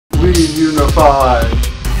We unify.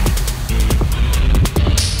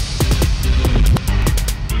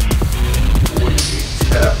 We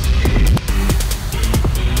taffy.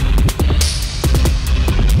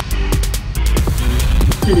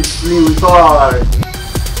 Ignify.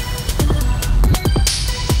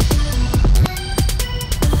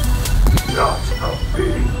 Not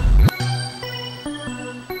huffy.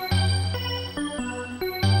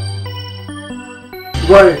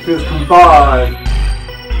 Life is combined.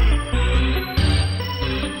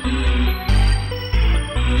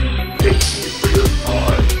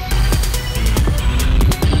 Purify.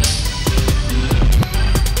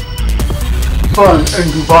 Fun and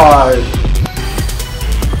goodbye.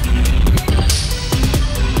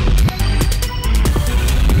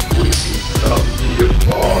 We become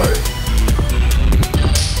unify.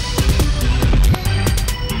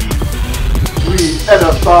 We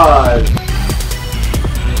edify.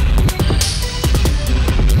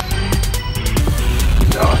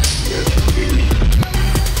 Not jiffy.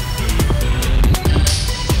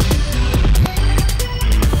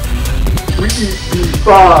 We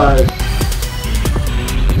defy.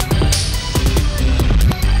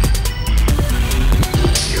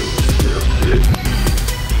 Use the biffy.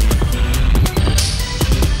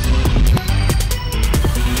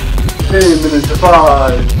 Came and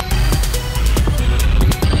edify.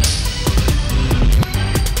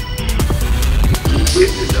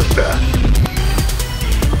 Win in the baffy.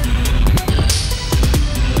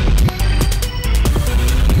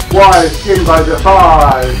 Why came by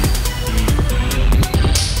defy.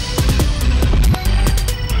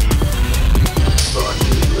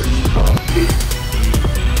 Funny with toffy.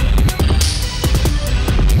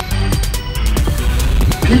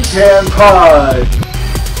 Pecan Pie.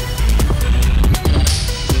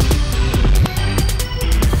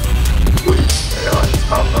 We stay on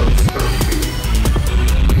top of surfy.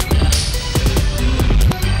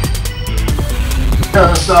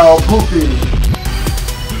 Carousel Poopy.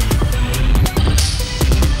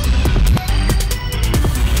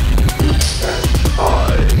 And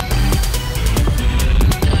pie.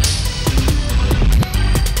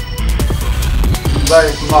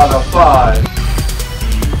 Life modify.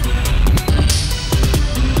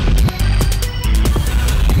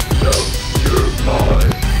 So purify.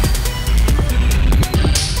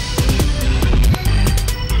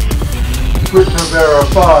 Switch to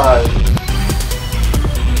verify.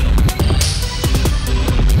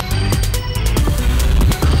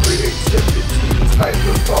 Creativity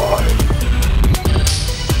typify.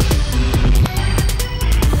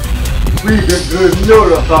 We get good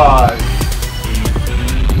notify.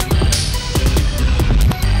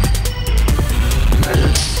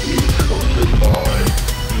 NFT codify.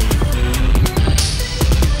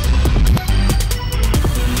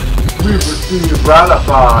 We receive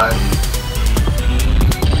ratify.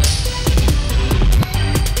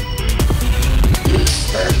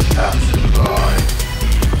 And pacify.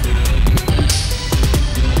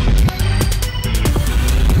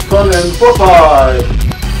 Fun and football.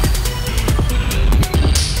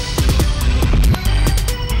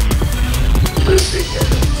 Living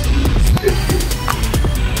NFTs biffy.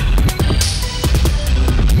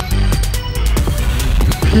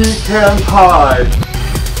 Pecan Pie.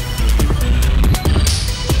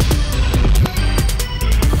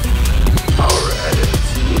 Our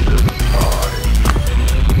NFT unify.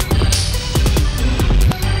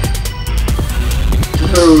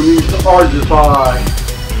 No need to argufy.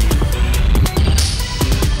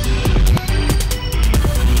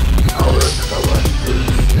 Our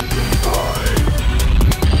collectors edify.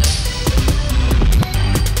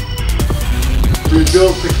 We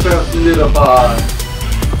build success nidify.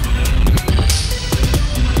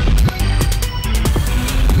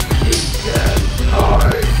 Pecan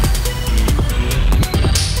Pie.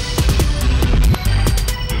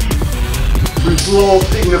 We blow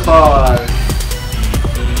up ignify.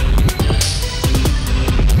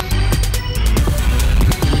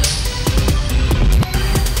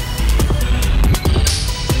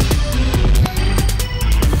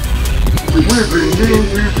 We bring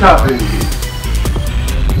you taffy.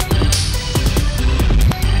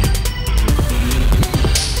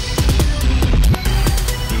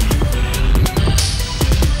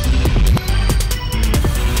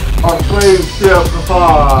 Our flames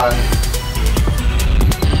justify.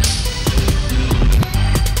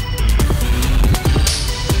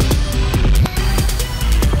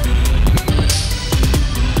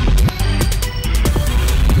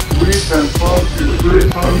 We transform to the good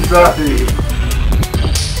from daffy.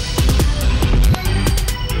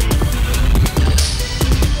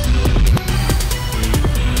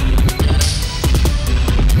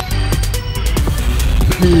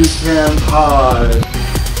 Pecan Pie.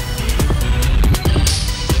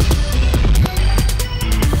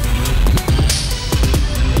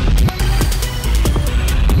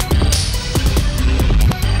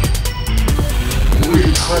 We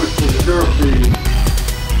click the surfy.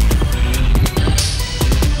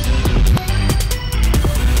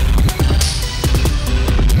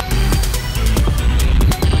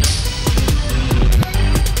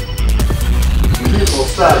 People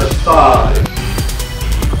satisfied.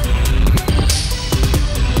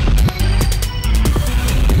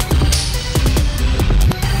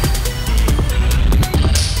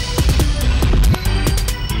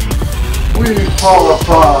 We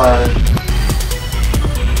qualify.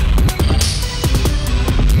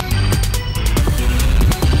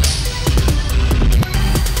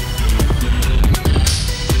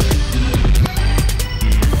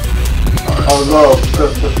 I love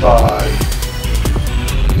testify.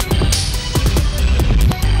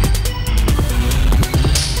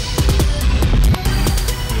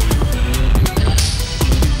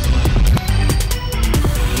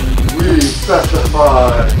 We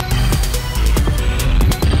specify.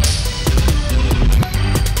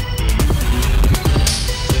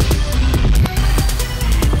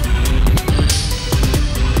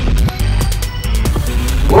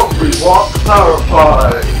 What we want,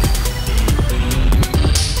 clarify.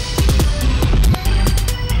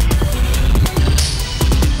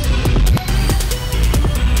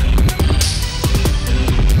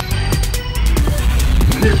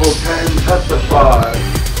 People can testify.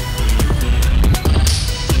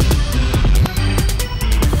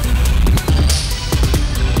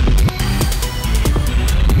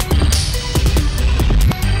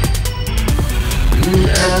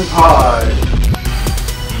 Pecan Pie.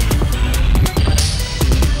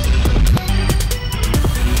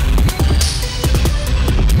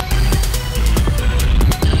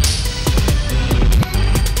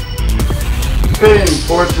 King,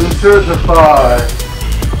 fortune, certify.